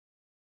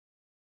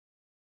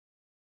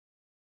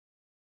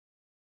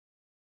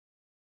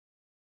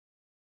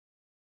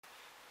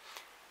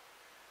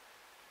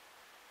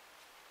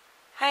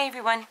Hi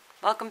everyone,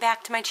 welcome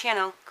back to my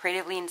channel,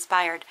 Creatively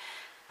Inspired.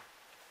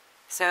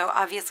 So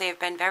obviously I've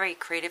been very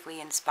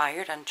creatively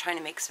inspired on trying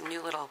to make some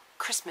new little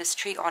Christmas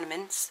tree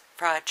ornaments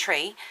for a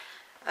tree.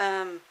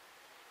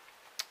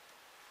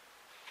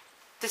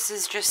 This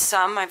is just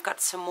some. I've got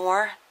some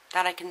more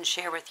that I can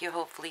share with you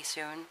hopefully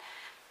soon.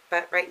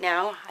 But right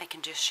now I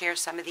can just share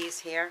some of these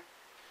here.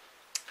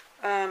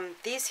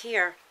 These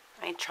here,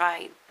 I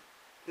tried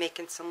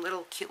making some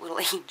little cute little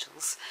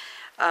angels.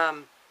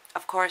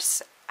 Of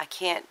course, I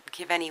can't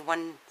give any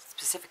one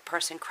specific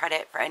person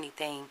credit for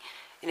anything.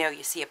 You know,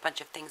 you see a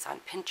bunch of things on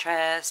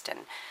Pinterest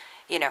and,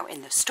 you know,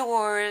 in the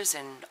stores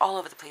and all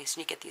over the place,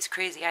 and you get these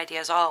crazy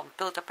ideas all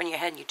built up in your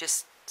head and you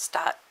just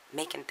start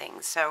making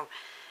things. So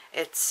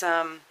it's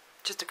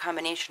just a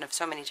combination of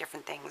so many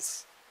different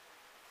things.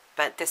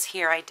 But this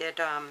here I did,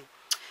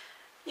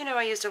 you know,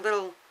 I used a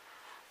little,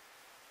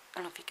 I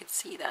don't know if you could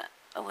see that,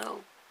 a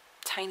little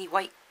tiny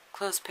white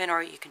clothespin,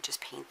 or you can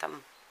just paint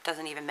them.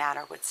 Doesn't even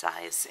matter what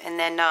size. And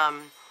then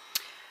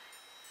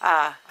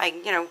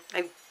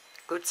I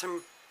glued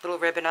some little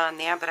ribbon on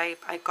there, but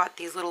I got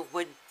these little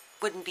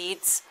wooden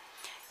beads,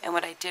 and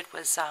what I did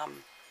was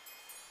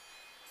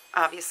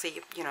obviously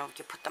you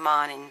put them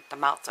on and the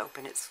mouth's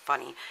open. It's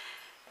funny.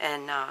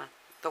 And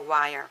the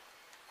wire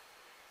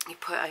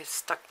I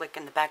stuck like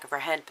in the back of her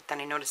head, but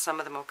then I noticed some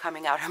of them were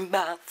coming out her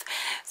mouth,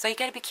 so you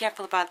got to be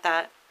careful about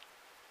that.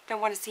 Don't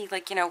want to see,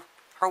 like,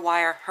 her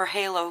wire, her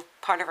halo,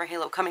 part of her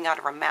halo coming out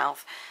of her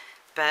mouth.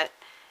 But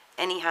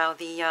anyhow,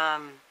 the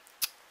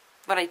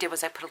what I did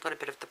was I put a little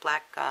bit of the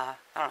black, I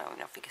don't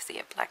know if you can see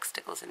it, black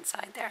stickles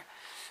inside there.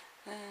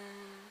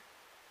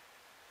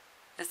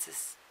 This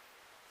is,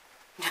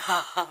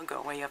 I'll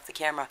go way off the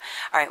camera.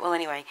 Alright, well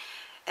anyway,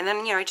 and then,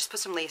 I just put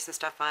some lace and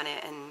stuff on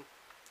it, and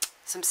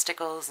some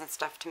stickles and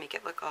stuff to make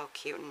it look all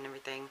cute and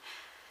everything.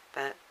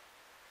 But,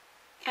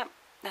 yeah,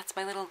 that's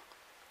my little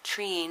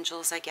tree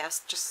angels, I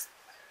guess, just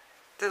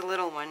the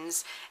little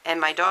ones. And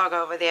my dog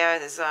over there,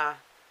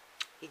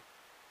 he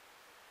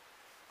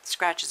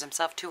scratches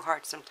himself too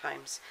hard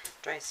sometimes.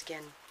 Dry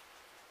skin.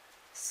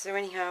 So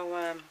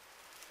anyhow,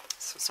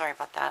 so sorry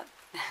about that.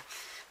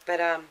 But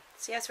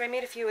so yeah, so I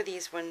made a few of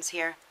these ones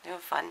here. They were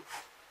fun.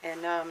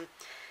 And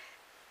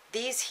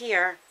these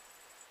here,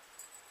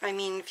 I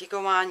mean, if you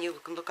go on, you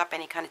can look up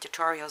any kind of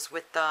tutorials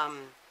with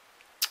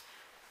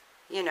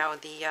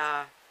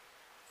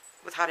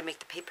with how to make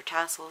the paper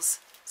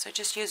tassels. So I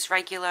just used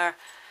regular,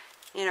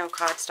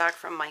 cardstock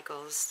from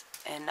Michael's,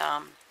 and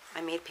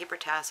I made paper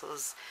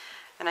tassels,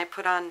 and I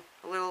put on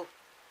a little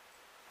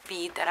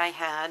bead that I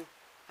had,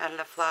 added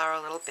a flower,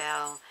 a little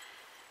bell.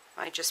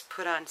 I just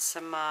put on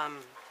some,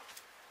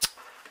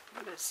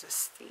 what is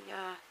this,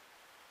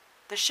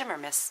 the shimmer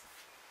mist.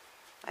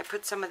 I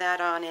put some of that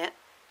on it,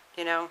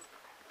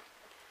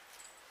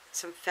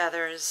 some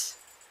feathers,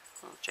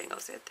 little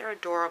jingles. They're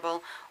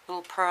adorable,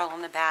 little pearl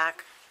on the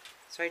back.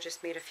 So I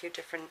just made a few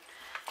different,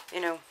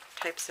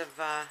 types of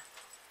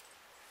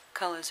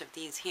colors of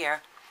these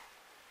here.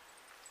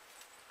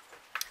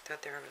 I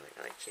thought they were really,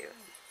 really cute.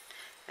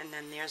 And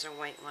then there's a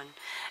white one.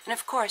 And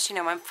of course,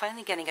 I'm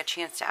finally getting a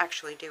chance to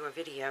actually do a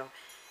video,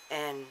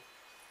 and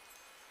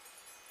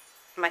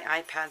my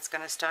iPad's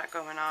going to start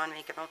going on,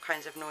 making all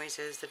kinds of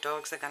noises. The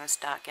dogs are going to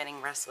start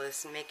getting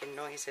restless and making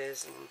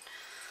noises, and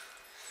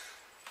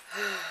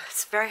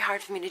it's very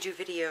hard for me to do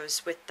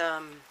videos with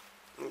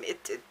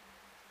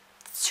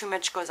too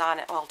much goes on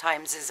at all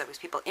times. There's always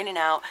people in and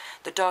out.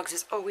 The dogs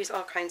is always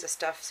all kinds of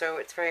stuff, so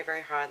it's very,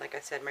 very hard. Like I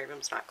said, my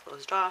room's not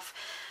closed off.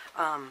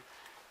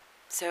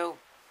 So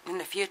in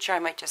the future I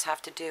might just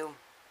have to do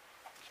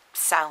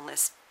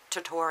soundless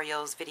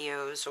tutorials,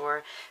 videos,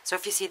 or so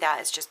if you see that,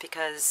 it's just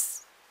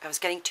because I was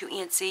getting too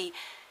antsy.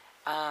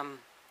 I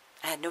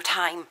had no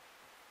time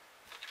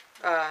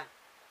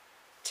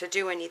to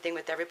do anything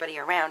with everybody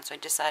around, so I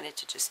decided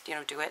to just,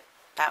 do it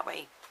that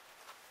way,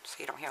 so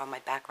you don't hear all my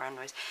background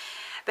noise.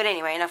 But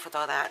anyway, enough with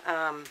all that.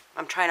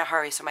 I'm trying to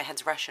hurry, so my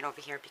head's rushing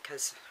over here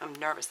because I'm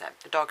nervous that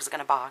the dog is going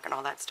to bark and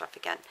all that stuff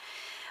again.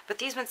 But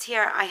these ones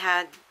here, I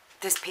had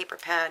this paper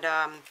pad,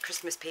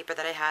 Christmas paper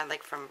that I had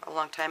like from a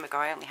long time ago.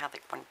 I only had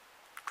like one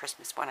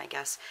Christmas one, I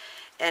guess.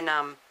 And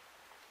I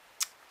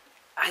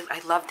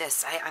love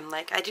this. I'm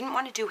like, I didn't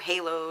want to do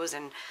halos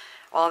and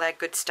all that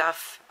good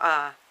stuff.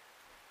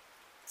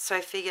 So I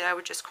figured I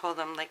would just call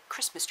them like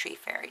Christmas tree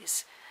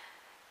fairies.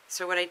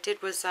 So what I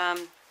did was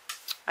I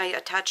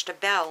attached a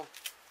bell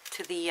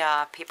to the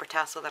paper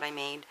tassel that I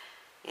made.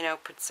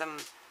 Put some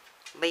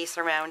lace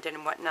around it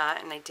and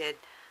whatnot, and I did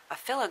a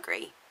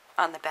filigree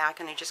on the back,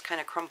 and I just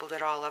kind of crumpled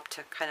it all up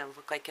to kind of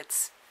look like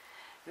it's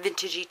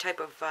vintagey type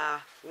of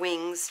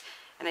wings,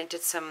 and I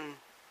did some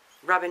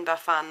rub and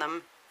buff on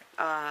them.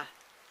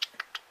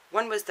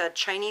 One was the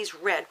Chinese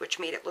red, which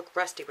made it look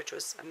rusty, which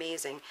was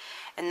amazing,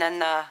 and then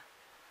the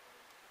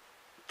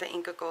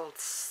Inca Gold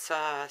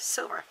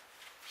silver.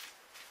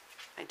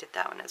 I did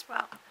that one as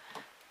well.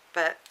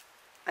 But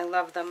I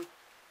love them.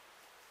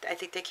 I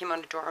think they came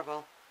out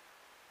adorable.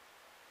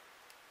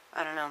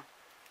 I don't know.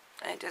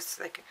 I just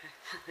like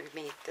I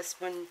made this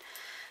one.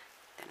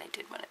 Then I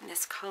did one in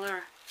this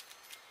color.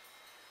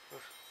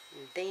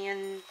 And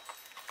then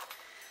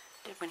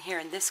did one here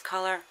in this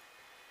color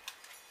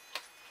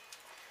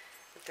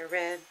with the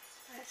red.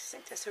 I just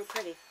think they're so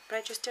pretty. But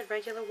I just did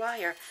regular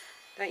wire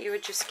that you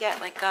would just get,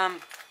 like,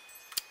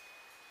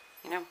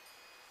 you know,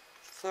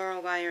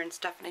 floral wire and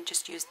stuff, and I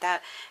just used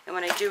that. And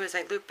what I do is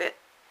I loop it.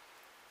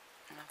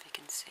 I don't know if you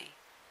can see,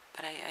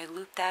 but I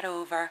loop that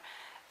over,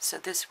 so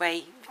this way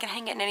you can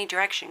hang it in any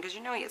direction, because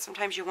you know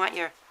sometimes you want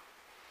your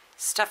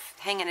stuff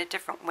hanging a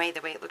different way,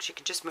 the way it looks. You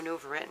can just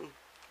maneuver it and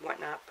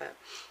whatnot, but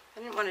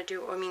I didn't want to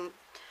do, I mean,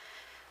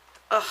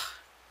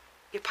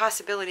 your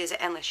possibilities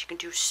are endless. You can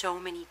do so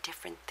many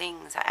different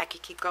things. I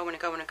could keep going and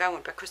going and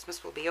going, but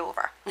Christmas will be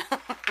over.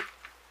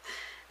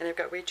 And I've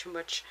got way too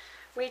much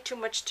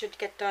to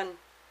get done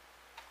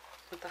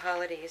with the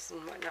holidays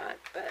and whatnot.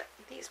 But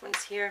these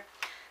ones here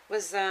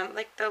was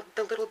like the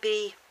little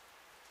bee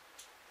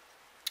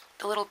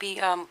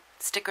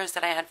stickers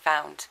that I had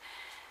found,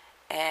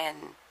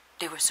 and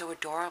they were so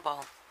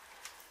adorable.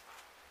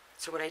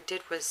 So what I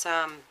did was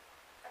I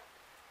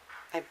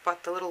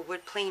bought the little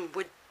plain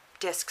wood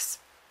discs,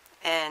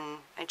 and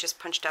I just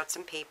punched out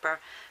some paper,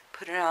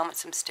 put it on with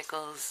some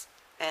stickles,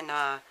 and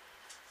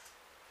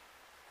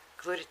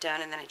glued it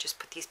down, and then I just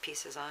put these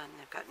pieces on.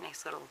 I've got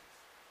nice little,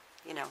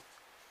 you know,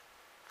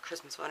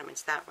 Christmas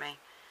ornaments that way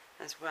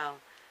as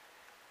well.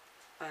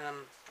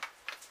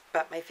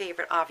 But my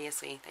favorite,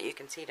 obviously, that you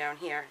can see down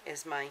here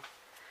is my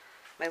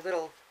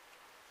little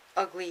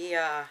ugly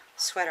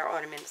sweater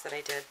ornaments that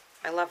I did.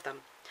 I love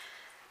them.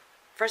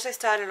 First I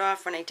started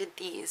off when I did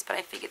these, but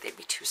I figured they'd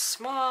be too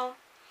small.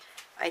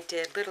 I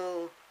did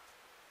little,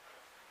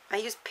 I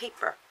used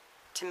paper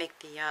to make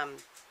the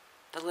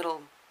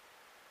little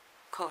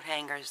coat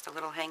hangers, the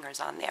little hangers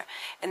on there.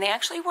 And they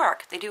actually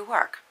work. They do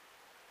work,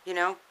 you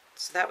know,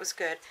 so that was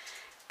good.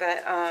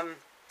 But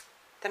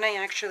then I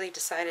actually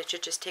decided to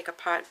just take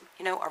apart,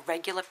 you know, a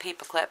regular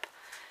paper clip,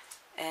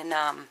 and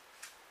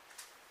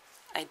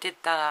I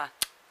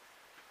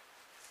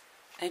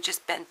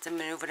just bent and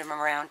maneuvered them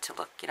around to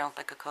look, you know,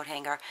 like a coat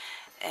hanger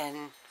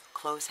and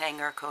clothes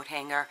hanger, coat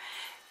hanger.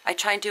 I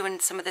tried doing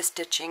some of the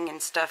stitching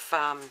and stuff.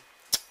 Let me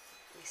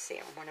see,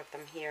 one of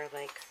them here,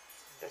 like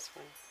this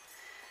one,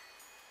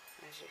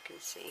 as you can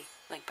see,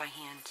 like by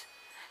hand.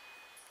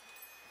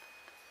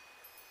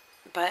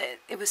 But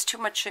it was too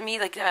much for me,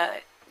 like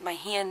my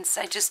hands,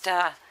 I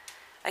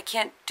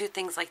can't do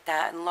things like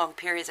that in long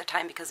periods of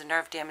time because of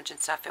nerve damage and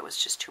stuff. It was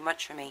just too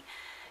much for me,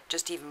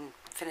 just even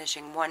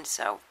finishing one.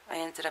 So I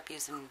ended up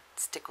using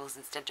stickles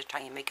instead to try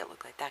and make it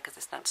look like that, because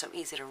it's not so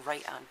easy to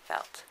write on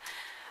felt.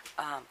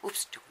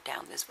 Oops,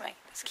 down this way,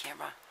 this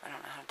camera. I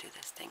don't know how to do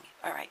this thing.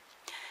 Alright,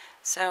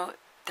 so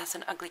that's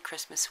an ugly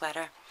Christmas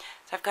sweater.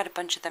 So I've got a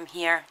bunch of them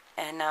here,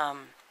 and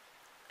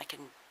I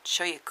can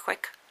show you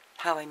quick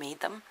how I made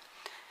them.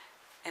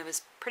 It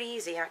was pretty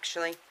easy,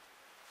 actually.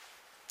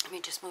 Let me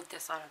just move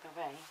this out of the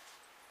way.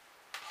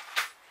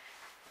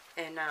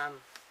 And, let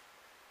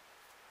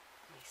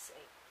me see.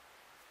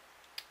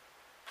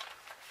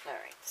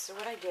 Alright, so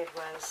what I did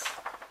was,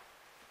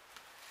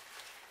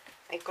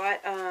 I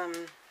got,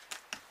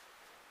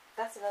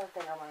 that's another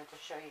thing I wanted to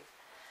show you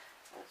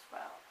as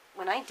well.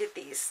 When I did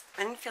these,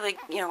 I didn't feel like,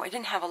 you know, I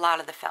didn't have a lot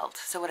of the felt.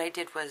 So what I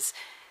did was,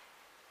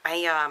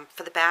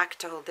 for the back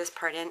to hold this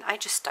part in, I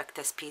just stuck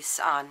this piece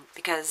on,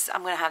 because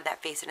I'm going to have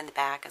that facing in the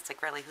back. It's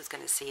like, really, who's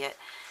going to see it?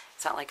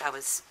 It's not like I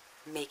was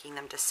making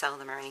them to sell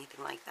them or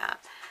anything like that.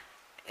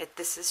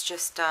 This is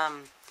just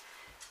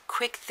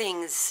quick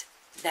things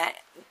that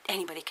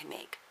anybody can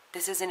make.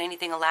 This isn't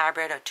anything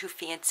elaborate or too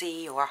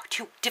fancy or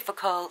too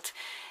difficult.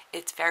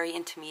 It's very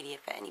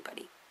intermediate for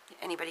anybody.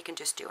 Anybody can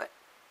just do it.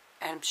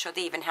 And I'm sure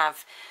they even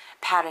have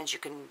patterns you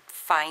can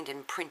find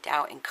and print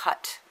out and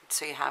cut,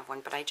 so you have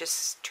one. But I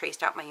just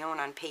traced out my own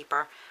on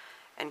paper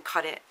and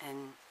cut it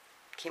and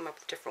came up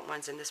with different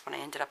ones. And this one I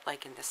ended up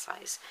liking this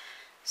size.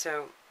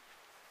 So,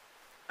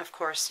 of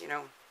course, you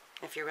know,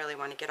 if you really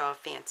want to get all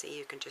fancy,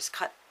 you can just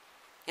cut,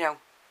 you know,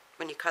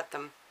 when you cut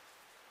them,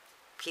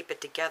 keep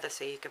it together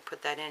so you can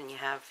put that in and you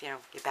have, you know,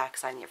 your back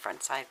side and your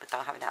front side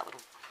without having that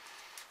little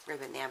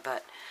ribbon there.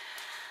 But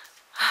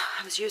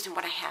I was using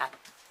what I had,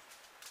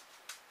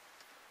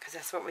 because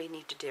that's what we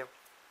need to do.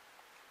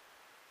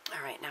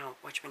 Alright, now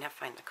watch me now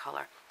find the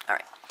color.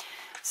 Alright,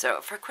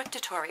 so for a quick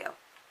tutorial,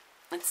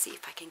 let's see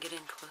if I can get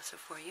in closer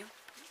for you.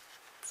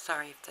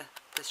 Sorry if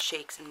the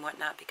shakes and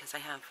whatnot, because I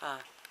have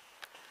alright,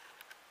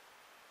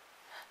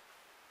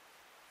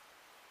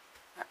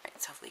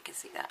 so hopefully you can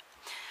see that.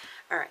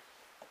 Alright,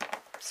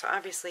 so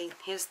obviously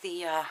here's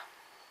the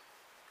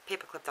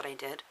paper clip that I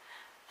did.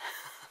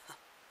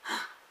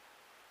 You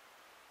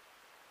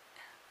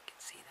can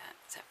see that.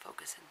 Is that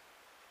focusing?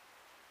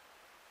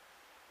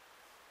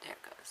 There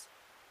it goes.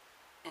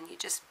 And you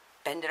just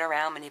bend it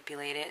around,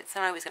 manipulate it. It's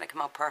not always going to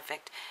come out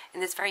perfect.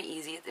 And it's very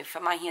easy. For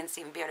my hands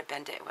to even be able to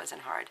bend it, it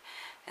wasn't hard.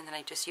 And then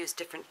I just used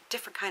different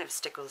kind of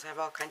stickles. I have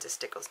all kinds of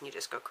stickles, and you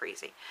just go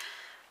crazy.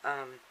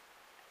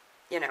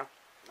 You know,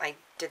 I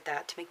did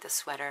that to make the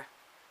sweater.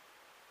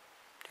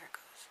 There it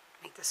goes.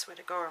 Make the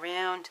sweater go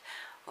around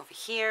over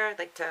here,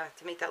 like to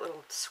make that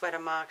little sweater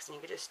marks, and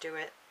you could just do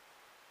it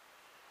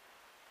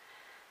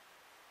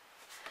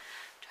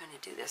trying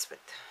to do this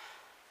with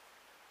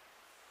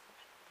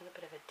a little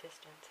bit of a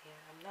distance here.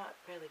 I'm not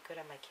really good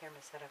at my camera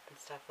setup and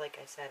stuff. Like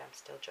I said, I'm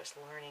still just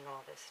learning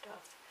all this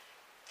stuff.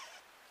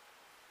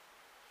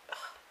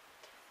 Ugh.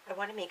 I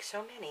want to make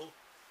so many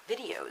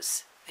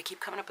videos. I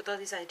keep coming up with all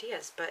these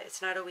ideas, but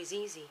it's not always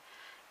easy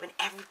when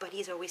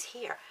everybody's always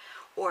here.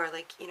 Or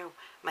like, you know,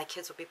 my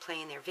kids will be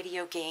playing their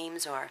video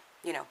games, or,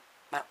 you know,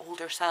 my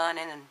older son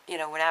and you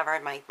know, whatever,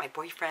 my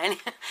boyfriend.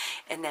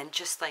 And then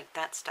just like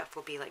that stuff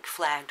will be like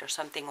flagged or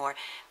something, or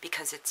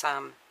because it's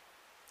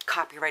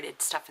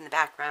copyrighted stuff in the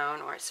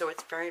background, or so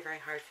it's very, very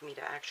hard for me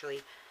to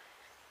actually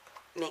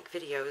make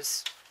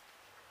videos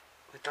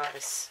with all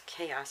this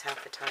chaos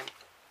half the time.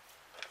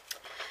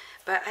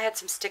 But I had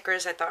some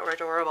stickers I thought were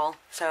adorable,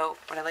 so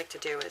what I like to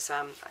do is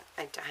I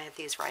had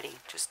these ready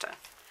just to.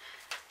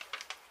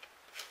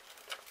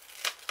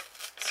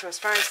 So as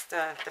far as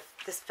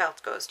this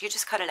felt goes, you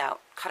just cut it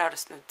out. Cut out a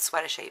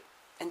sweater shape.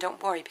 And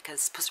don't worry, because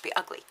it's supposed to be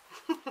ugly.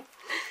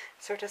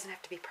 So it doesn't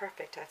have to be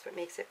perfect. That's what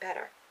makes it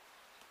better.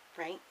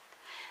 Right?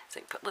 So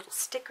I put little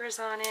stickers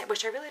on it,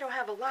 which I really don't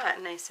have a lot.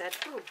 And I said,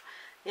 ooh,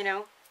 you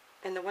know,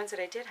 and the ones that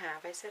I did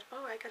have, I said,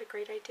 oh, I got a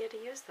great idea to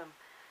use them.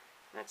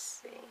 Let's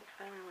see.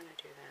 How do I want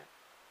to do that?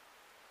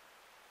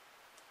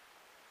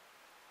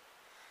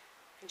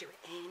 You can do it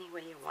any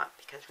way you want,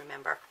 because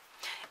remember,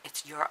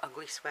 it's your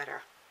ugly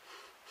sweater.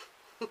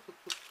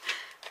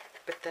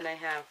 But then I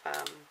have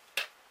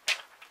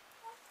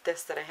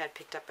this that I had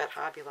picked up at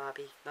Hobby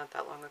Lobby not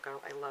that long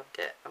ago. I loved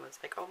it. I was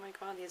like, oh my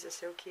god, these are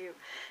so cute.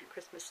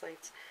 Christmas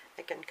lights.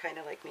 I can kind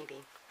of like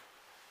maybe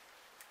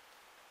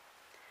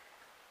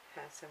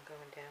have some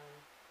going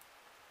down.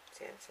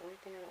 See, that's the only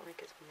thing I don't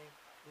like is when they...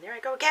 And there I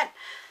go again!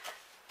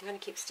 I'm going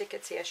to keep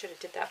sticking. See, I should have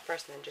did that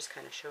first and then just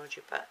kind of showed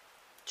you, but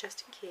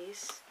just in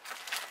case.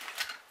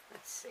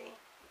 Let's see.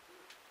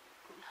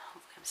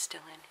 Hopefully I'm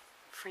still in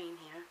frame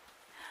here.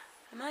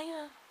 Am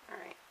I,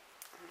 Alright.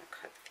 I'm going to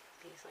cut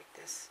these like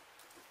this.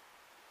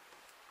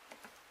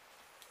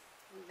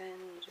 And then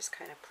you just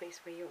kind of place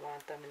where you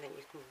want them, and then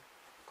you can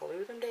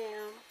glue them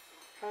down.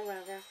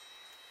 However,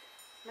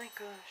 my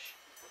gosh.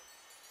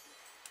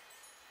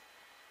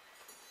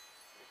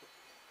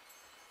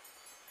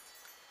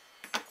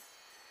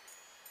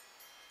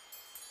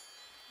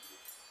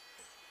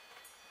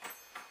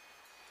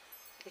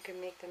 You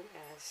can make them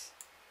as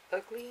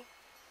ugly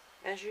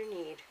as you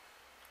need.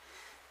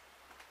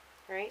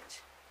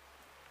 Right?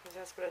 Because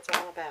that's what it's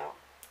all about.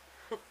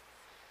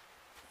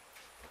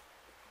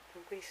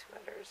 Ugly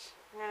sweaters.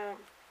 I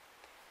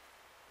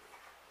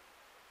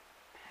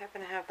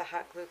happen to have the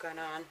hot glue gun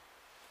on,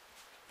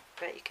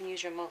 but you can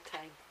use your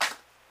multi.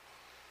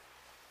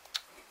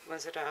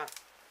 Was it a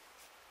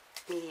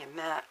medium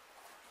matte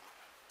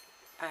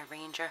by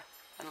Ranger?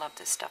 I love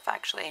this stuff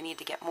actually. I need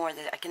to get more.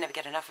 I can never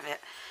get enough of it,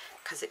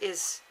 because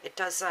it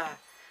does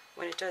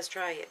when it does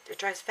dry, it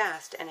dries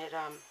fast, and it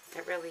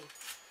really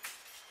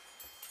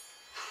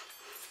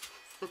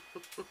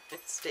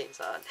it stays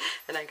on,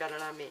 and I got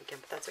it on me again,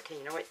 but that's okay.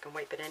 You know what? You can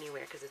wipe it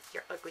anywhere because it's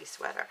your ugly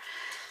sweater.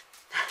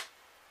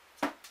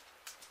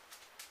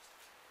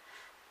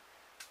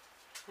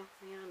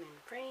 Hopefully I'm in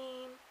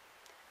frame.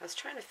 I was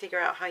trying to figure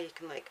out how you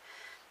can like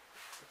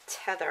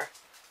tether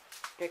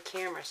your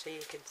camera so you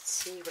can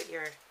see what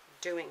you're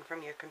doing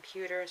from your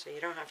computer, so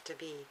you don't have to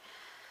be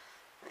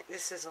like,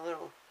 this is a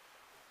little,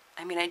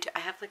 I mean, I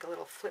have like a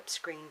little flip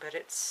screen, but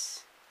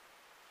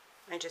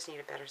I just need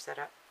a better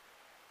setup.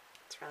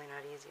 It's really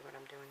not easy what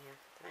I'm doing here.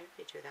 Did I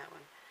already do that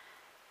one?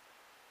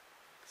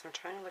 So I'm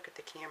trying to look at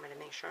the camera to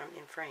make sure I'm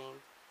in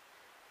frame.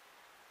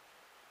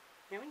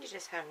 You know when you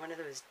just have one of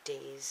those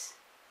days,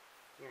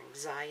 your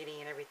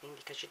anxiety and everything,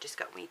 because you just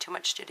got way too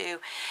much to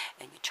do,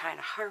 and you're trying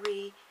to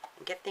hurry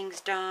and get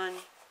things done,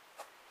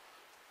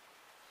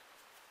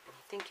 and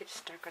you think you're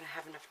just not going to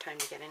have enough time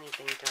to get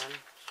anything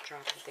done.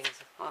 Dropping things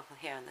over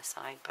here on the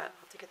side, but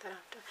I'll have to get that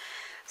after.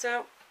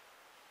 So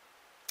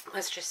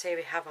let's just say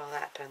we have all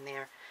that done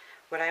there.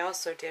 What I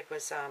also did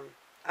was,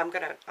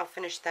 I'll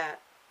finish that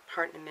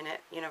part in a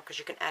minute, you know, because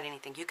you can add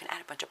anything. You can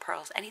add a bunch of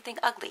pearls, anything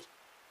ugly,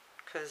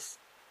 because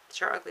it's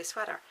your ugly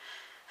sweater.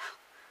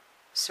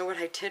 So what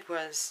I did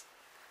was,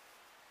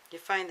 you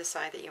find the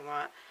side that you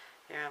want.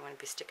 There, I'm going to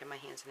be sticking my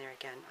hands in there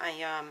again.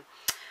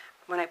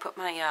 When I put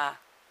my,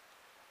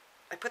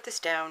 I put this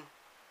down,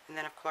 and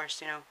then of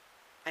course, you know,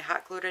 I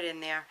hot glued it in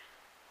there.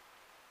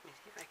 Let me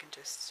see if I can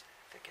just,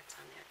 if it gets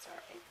on there, it's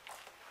alright.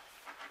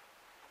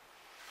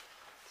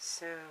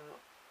 So,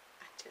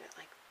 I did it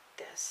like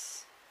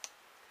this,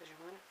 because you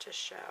want it to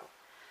show.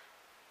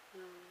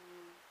 Let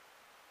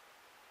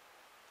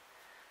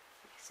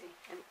me see,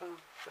 and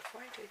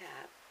before I do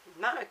that,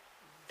 I'm not a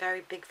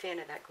very big fan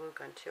of that glue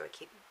gun too. I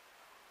keep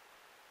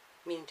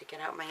meaning to get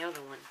out my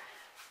other one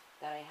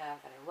that I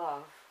have that I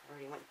love. I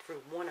already went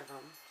through one of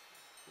them.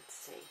 Let's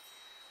see.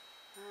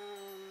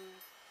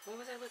 What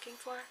was I looking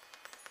for?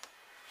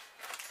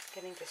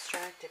 Getting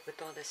distracted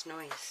with all this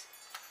noise.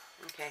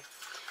 Okay.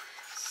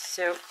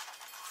 So,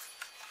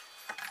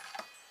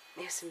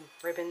 here's some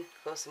ribbon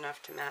close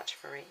enough to match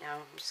for right now.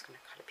 I'm just going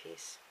to cut a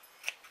piece,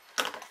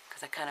 because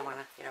because I kind of want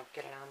to, you know,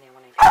 get it on there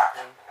when I get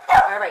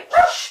through. All right.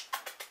 Shh.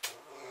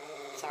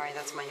 Sorry,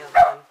 that's my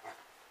other one.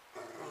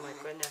 Oh my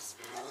goodness.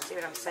 See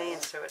what I'm saying?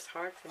 So it's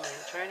hard for me.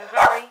 I'm trying to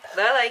hurry.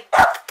 Lily.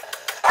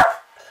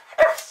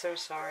 So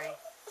sorry.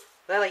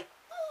 Lily.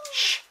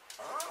 Shh.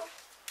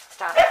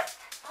 Stop.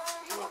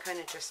 You kind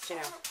of just, you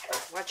know,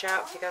 watch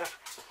out. You got a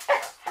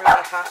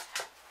really hot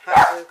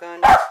glue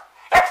gun.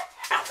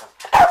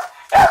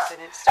 Then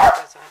it still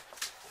goes on.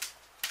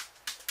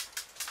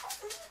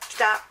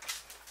 Stop.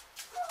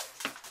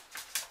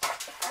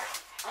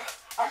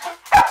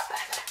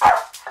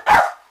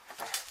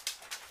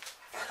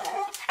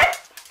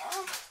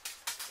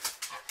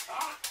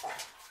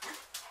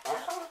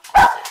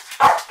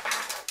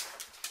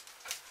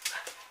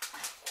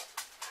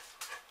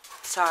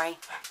 Sorry.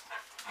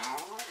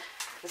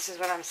 This is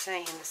what I'm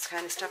saying. This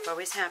kind of stuff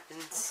always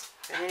happens.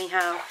 But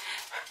anyhow,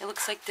 it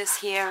looks like this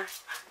here.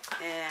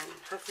 And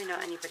hopefully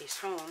not anybody's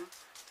home.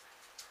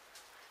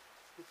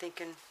 I'm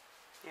thinking,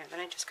 yeah, then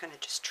I just kind of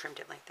just trimmed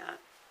it like that.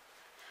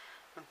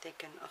 I'm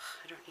thinking, ugh,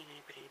 I don't need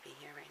anybody to be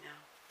here right now.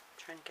 I'm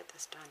trying to get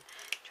this done.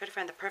 Try to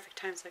find the perfect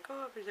time. It's like,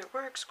 oh, is it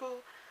work,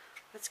 school?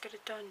 Let's get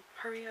it done.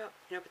 Hurry up.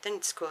 You know, but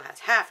then school has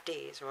half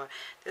days, or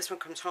this one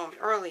comes home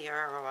earlier,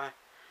 or,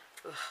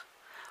 ugh.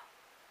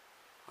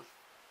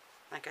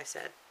 Like I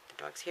said,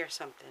 the dogs hear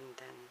something,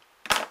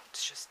 then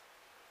it's just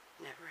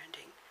never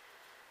ending.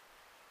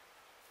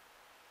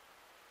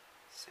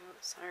 So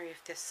sorry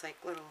if this like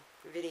little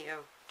video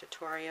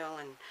tutorial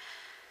and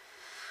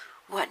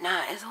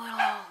whatnot is a little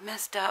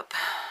messed up.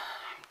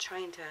 I'm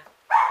trying to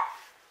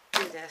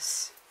do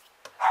this.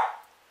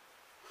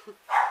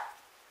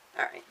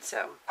 Alright,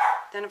 so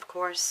then of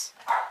course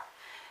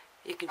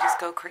you can just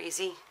go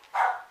crazy.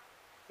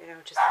 You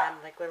know, just add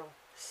like little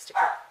sticker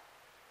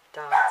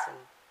dots and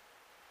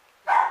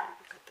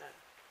got the,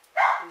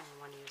 I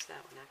don't want to use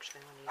that one actually.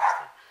 I want to use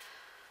the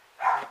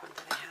red one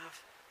that I have.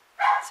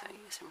 So I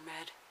use some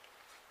red.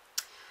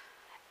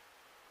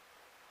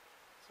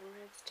 Some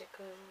red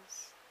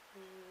stickers.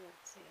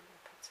 Let's see, I'm going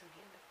to put some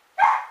here.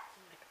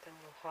 Like the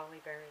little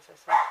holly berries or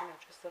something, or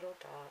just little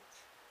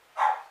dots.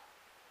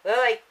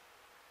 Lily!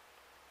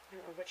 I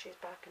don't know what she's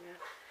barking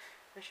at.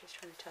 No, she's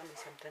trying to tell me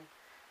something.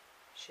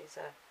 She's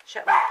a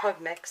Shetland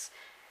pug mix,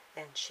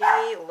 and she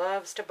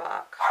loves to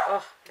bark.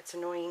 Oh, it's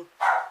annoying.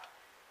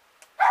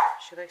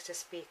 She likes to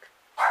speak.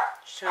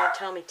 She's trying to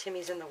tell me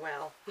Timmy's in the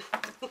well.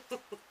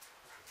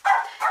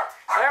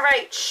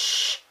 Alright,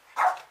 shh!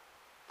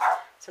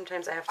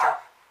 Sometimes I have to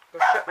go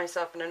shut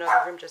myself in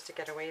another room just to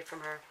get away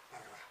from her.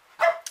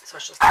 So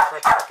she'll stop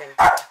barking.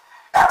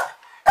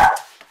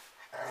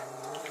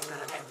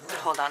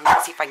 Hold on,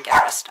 let's see if I can get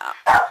her to stop.